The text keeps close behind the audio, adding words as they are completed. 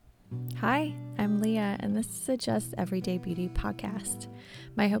Hi, I'm Leah, and this is a Just Everyday Beauty podcast.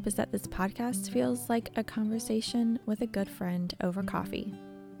 My hope is that this podcast feels like a conversation with a good friend over coffee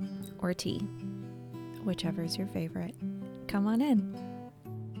or tea, whichever is your favorite. Come on in.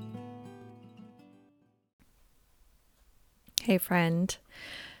 Hey, friend.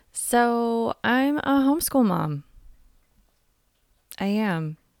 So, I'm a homeschool mom. I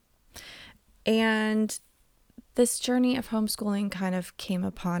am. And this journey of homeschooling kind of came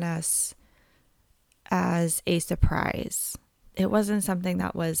upon us as a surprise. It wasn't something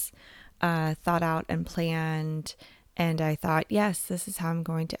that was thought out and planned, and I thought, yes, this is how I'm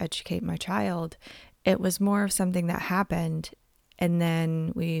going to educate my child. It was more of something that happened, and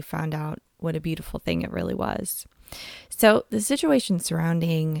then we found out what a beautiful thing it really was. So the situation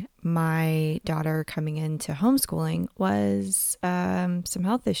surrounding my daughter coming into homeschooling was some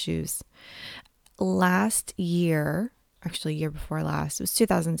health issues. Last year, actually year before last, it was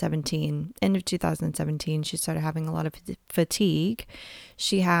 2017, end of 2017, she started having a lot of fatigue.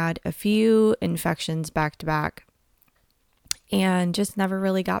 She had a few infections back to back and just never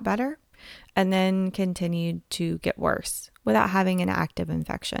really got better, and then continued to get worse without having an active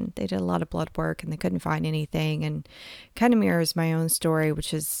infection. They did a lot of blood work and they couldn't find anything, and kind of mirrors my own story,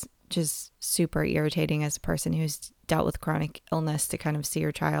 which is just super irritating as a person who's dealt with chronic illness to kind of see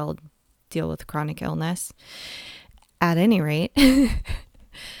your child deal with chronic illness. At any rate,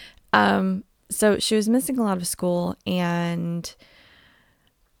 so she was missing a lot of school, and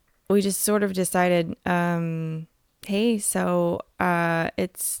we just sort of decided, hey, so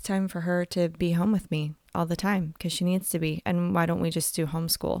it's time for her to be home with me all the time because she needs to be, and why don't we just do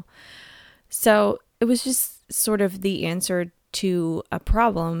homeschool? So it was just sort of the answer to a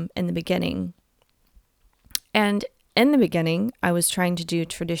problem in the beginning. And in the beginning, I was trying to do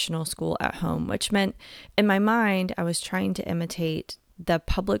traditional school at home, which meant in my mind, I was trying to imitate the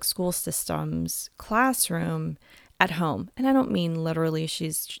public school system's classroom at home. And I don't mean literally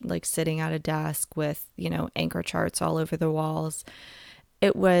she's like sitting at a desk with, anchor charts all over the walls.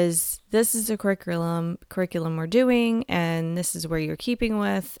 It was, this is a curriculum we're doing, and this is where you're keeping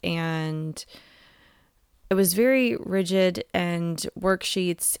with. And it was very rigid and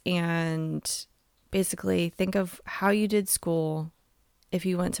worksheets, and basically think of how you did school if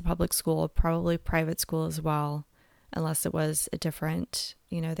you went to public school, probably private school as well, unless it was a different,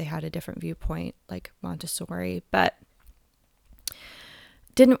 they had a different viewpoint like Montessori, but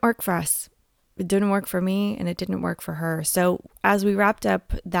didn't work for us. It didn't work for me, and it didn't work for her. So as we wrapped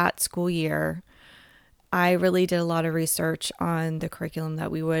up that school year, I really did a lot of research on the curriculum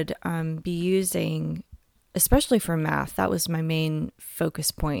that we would be using, especially for math. That was my main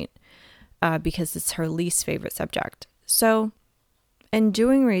focus point. Because it's her least favorite subject. So in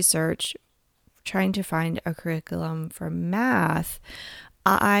doing research, trying to find a curriculum for math,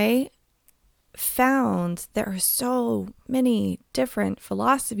 I found there are so many different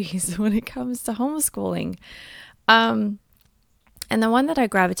philosophies when it comes to homeschooling. And the one that I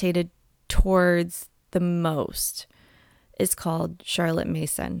gravitated towards the most is called Charlotte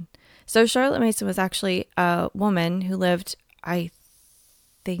Mason. So Charlotte Mason was actually a woman who lived, I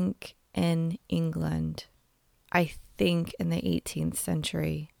think, in England, I think in the 18th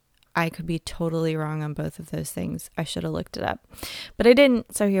century. I could be totally wrong on both of those things. I should have looked it up, but I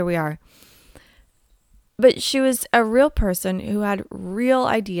didn't, so here we are. But she was a real person who had real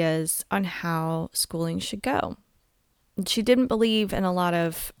ideas on how schooling should go. She didn't believe in a lot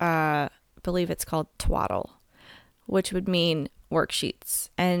of, believe it's called twaddle, which would mean worksheets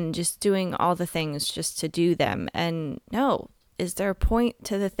and just doing all the things just to do them. And no, is there a point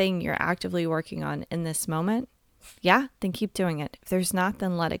to the thing you're actively working on in this moment? Yeah, then keep doing it. If there's not,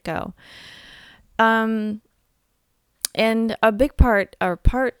 then let it go. And a big part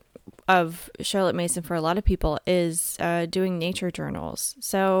of Charlotte Mason for a lot of people is doing nature journals.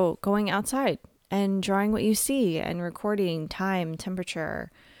 So going outside and drawing what you see and recording time, temperature,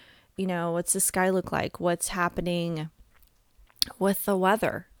 what's the sky look like? What's happening with the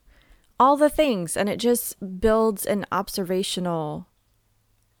weather? All the things, and it just builds an observational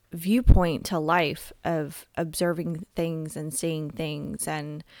viewpoint to life of observing things and seeing things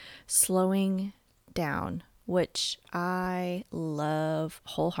and slowing down, which I love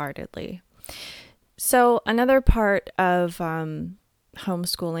wholeheartedly. So another part of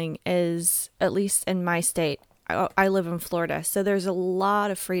homeschooling is, at least in my state, I live in Florida, so there's a lot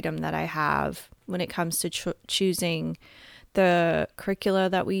of freedom that I have when it comes to choosing the curricula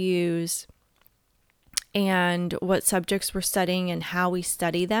that we use and what subjects we're studying and how we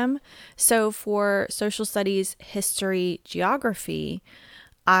study them. So for social studies, history, geography,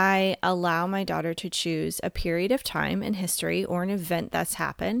 I allow my daughter to choose a period of time in history or an event that's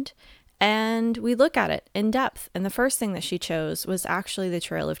happened And we look at it in depth. And the first thing that she chose was actually the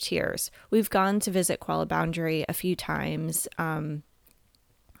Trail of Tears. We've gone to visit Quella Boundary a few times.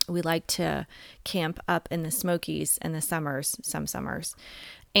 We like to camp up in the Smokies in the summers, some summers.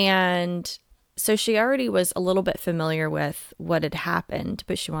 And so she already was a little bit familiar with what had happened,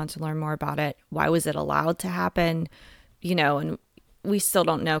 but she wanted to learn more about it. Why was it allowed to happen? And we still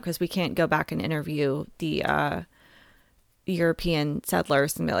don't know because we can't go back and interview the European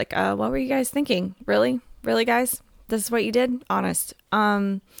settlers and be like, what were you guys thinking? Really? Really, guys? This is what you did? Honest.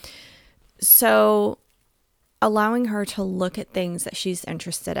 So allowing her to look at things that she's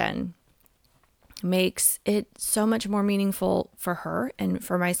interested in makes it so much more meaningful for her and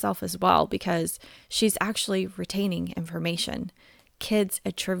for myself as well, because she's actually retaining information. Kid's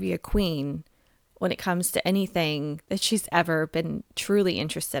a trivia queen when it comes to anything that she's ever been truly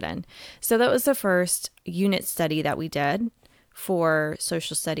interested in. So that was the first unit study that we did for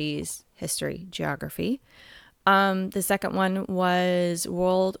social studies, history, geography. The second one was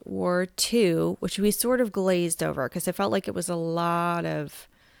World War II, which we sort of glazed over because I felt like it was there's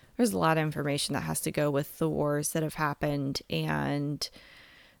a lot of information that has to go with the wars that have happened. And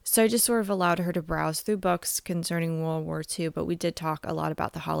so I just sort of allowed her to browse through books concerning World War II, but we did talk a lot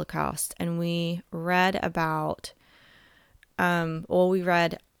about the Holocaust. And we read about, we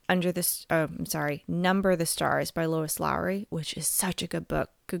read Number the Stars by Lois Lowry, which is such a good book.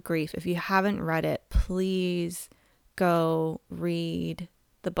 Good grief. If you haven't read it, please go read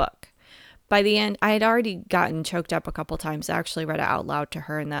the book. By the end, I had already gotten choked up a couple times. I actually read it out loud to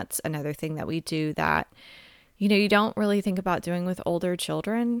her, and that's another thing that we do that, you don't really think about doing with older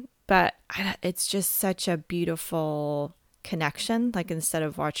children, but it's just such a beautiful connection. Like, instead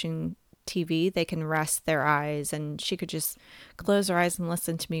of watching TV, they can rest their eyes, and she could just close her eyes and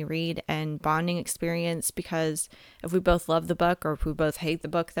listen to me read, and bonding experience, because if we both love the book or if we both hate the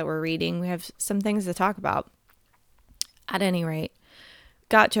book that we're reading, we have some things to talk about. At any rate,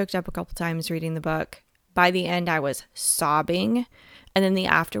 got choked up a couple times reading the book. By the end, I was sobbing. And then the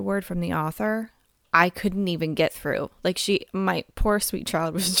afterword from the author, I couldn't even get through. Like, my poor sweet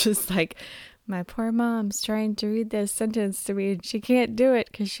child was just like, my poor mom's trying to read this sentence to me and she can't do it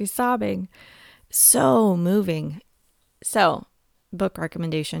because she's sobbing. So moving. So, book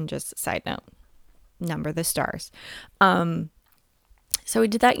recommendation, just a side note, Number the Stars. So we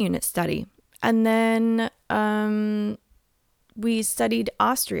did that unit study. And then we studied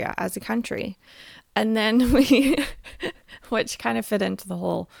Austria as a country. And then which kind of fit into the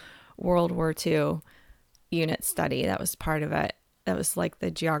whole World War II unit study. That was part of it. That was like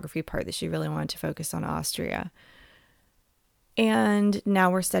the geography part that she really wanted to focus on Austria. And now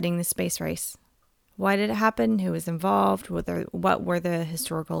we're studying the space race. Why did it happen? Who was involved? What were the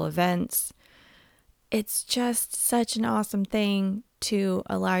historical events? It's just such an awesome thing to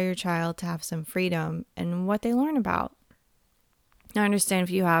allow your child to have some freedom in what they learn about. Now, I understand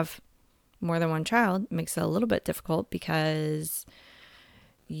if you have more than one child, it makes it a little bit difficult because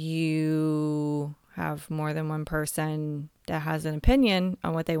you have more than one person that has an opinion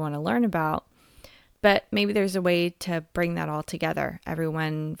on what they want to learn about. But maybe there's a way to bring that all together.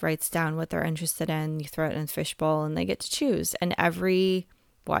 Everyone writes down what they're interested in, you throw it in a fishbowl, and they get to choose. And every,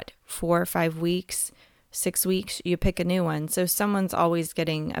 4 or 5 weeks, 6 weeks, you pick a new one. So someone's always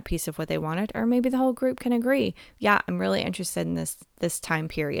getting a piece of what they wanted, or maybe the whole group can agree. Yeah, I'm really interested in this time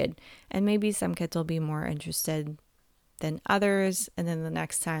period. And maybe some kids will be more interested than others. And then the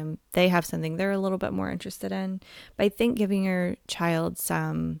next time they have something they're a little bit more interested in. But I think giving your child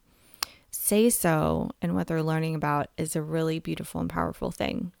some say-so in what they're learning about is a really beautiful and powerful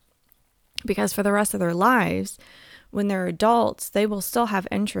thing. Because for the rest of their lives, when they're adults, they will still have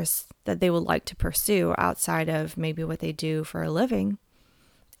interests that they would like to pursue outside of maybe what they do for a living.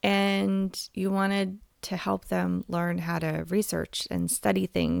 And you wanted to help them learn how to research and study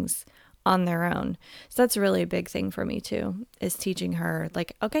things on their own. So that's really a big thing for me too, is teaching her,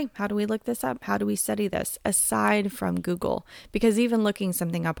 like, okay, how do we look this up? How do we study this? Aside from Google, because even looking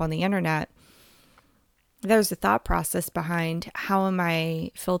something up on the internet, there's a thought process behind how am I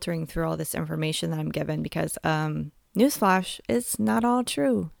filtering through all this information that I'm given, because newsflash, it's not all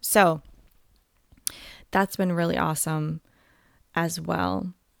true. So that's been really awesome as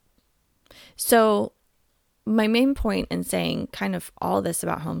well. So my main point in saying kind of all this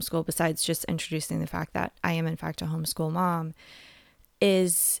about homeschool, besides just introducing the fact that I am in fact a homeschool mom,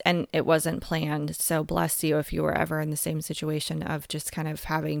 is, and it wasn't planned, so bless you if you were ever in the same situation of just kind of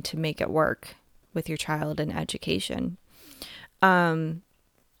having to make it work with your child in education,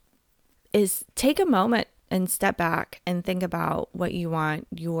 is take a moment and step back and think about what you want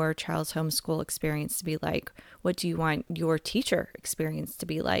your child's homeschool experience to be like. What do you want your teacher experience to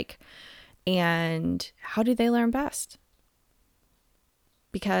be like? And how do they learn best?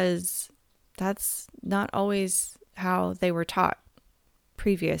 Because that's not always how they were taught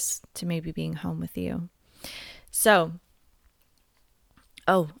previous to maybe being home with you. So,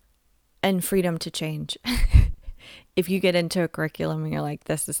 and freedom to change. If you get into a curriculum and you're like,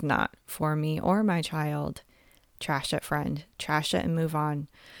 this is not for me or my child, trash it, friend. Trash it and move on.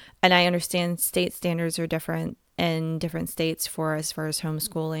 And I understand state standards are different in different states for as far as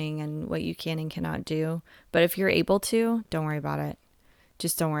homeschooling and what you can and cannot do. But if you're able to, don't worry about it.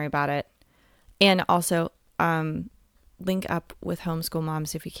 Just don't worry about it. And also, link up with homeschool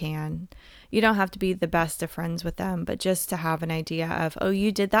moms if you can. You don't have to be the best of friends with them, but just to have an idea of, oh,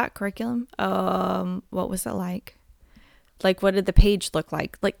 you did that curriculum? What was it like? Like, what did the page look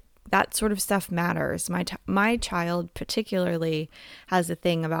like? Like, that sort of stuff matters. My child particularly has a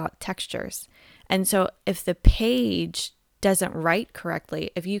thing about textures. And so if the page doesn't write correctly,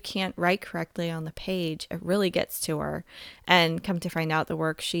 if you can't write correctly on the page, it really gets to her. And come to find out, the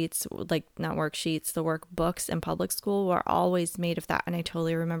worksheets, like not worksheets, the workbooks in public school were always made of that. And I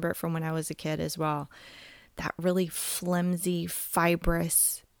totally remember it from when I was a kid as well. That really flimsy,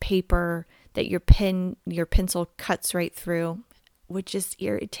 fibrous paper that your pencil cuts right through would just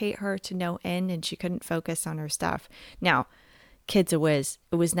irritate her to no end, and she couldn't focus on her stuff. Now, kid's a whiz.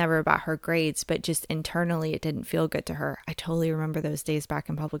 It was never about her grades, but just internally it didn't feel good to her. I totally remember those days back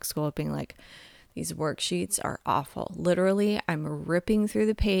in public school being like, these worksheets are awful. Literally, I'm ripping through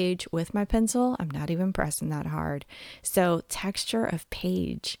the page with my pencil. I'm not even pressing that hard. So texture of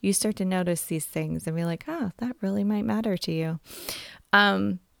page, you start to notice these things and be like, oh, that really might matter to you.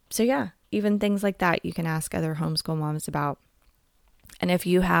 So yeah, even things like that you can ask other homeschool moms about. And if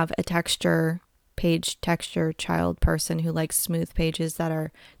you have a page texture child person who likes smooth pages that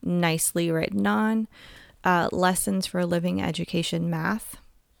are nicely written on, Lessons for Living Education Math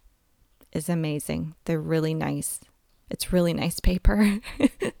is amazing. They're really nice. It's really nice paper.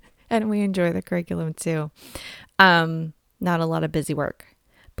 And we enjoy the curriculum too. Not a lot of busy work.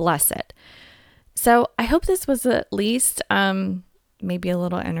 Bless it. So I hope this was at least maybe a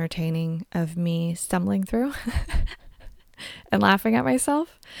little entertaining of me stumbling through and laughing at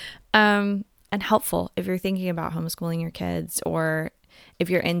myself, and helpful if you're thinking about homeschooling your kids, or if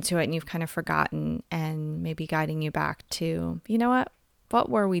you're into it and you've kind of forgotten, and maybe guiding you back to, you know what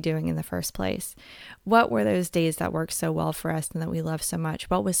were we doing in the first place? What were those days that worked so well for us and that we love so much?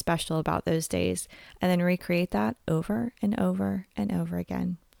 What was special about those days? And then recreate that over and over and over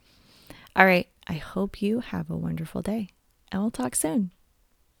again. All right. I hope you have a wonderful day, and we'll talk soon.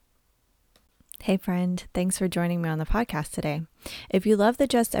 Hey friend, thanks for joining me on the podcast today. If you love the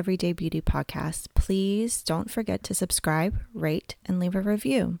Just Everyday Beauty podcast, please don't forget to subscribe, rate, and leave a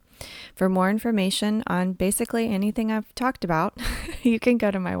review. For more information on basically anything I've talked about, you can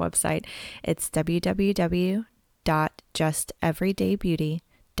go to my website. It's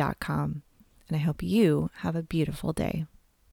www.justeverydaybeauty.com. And I hope you have a beautiful day.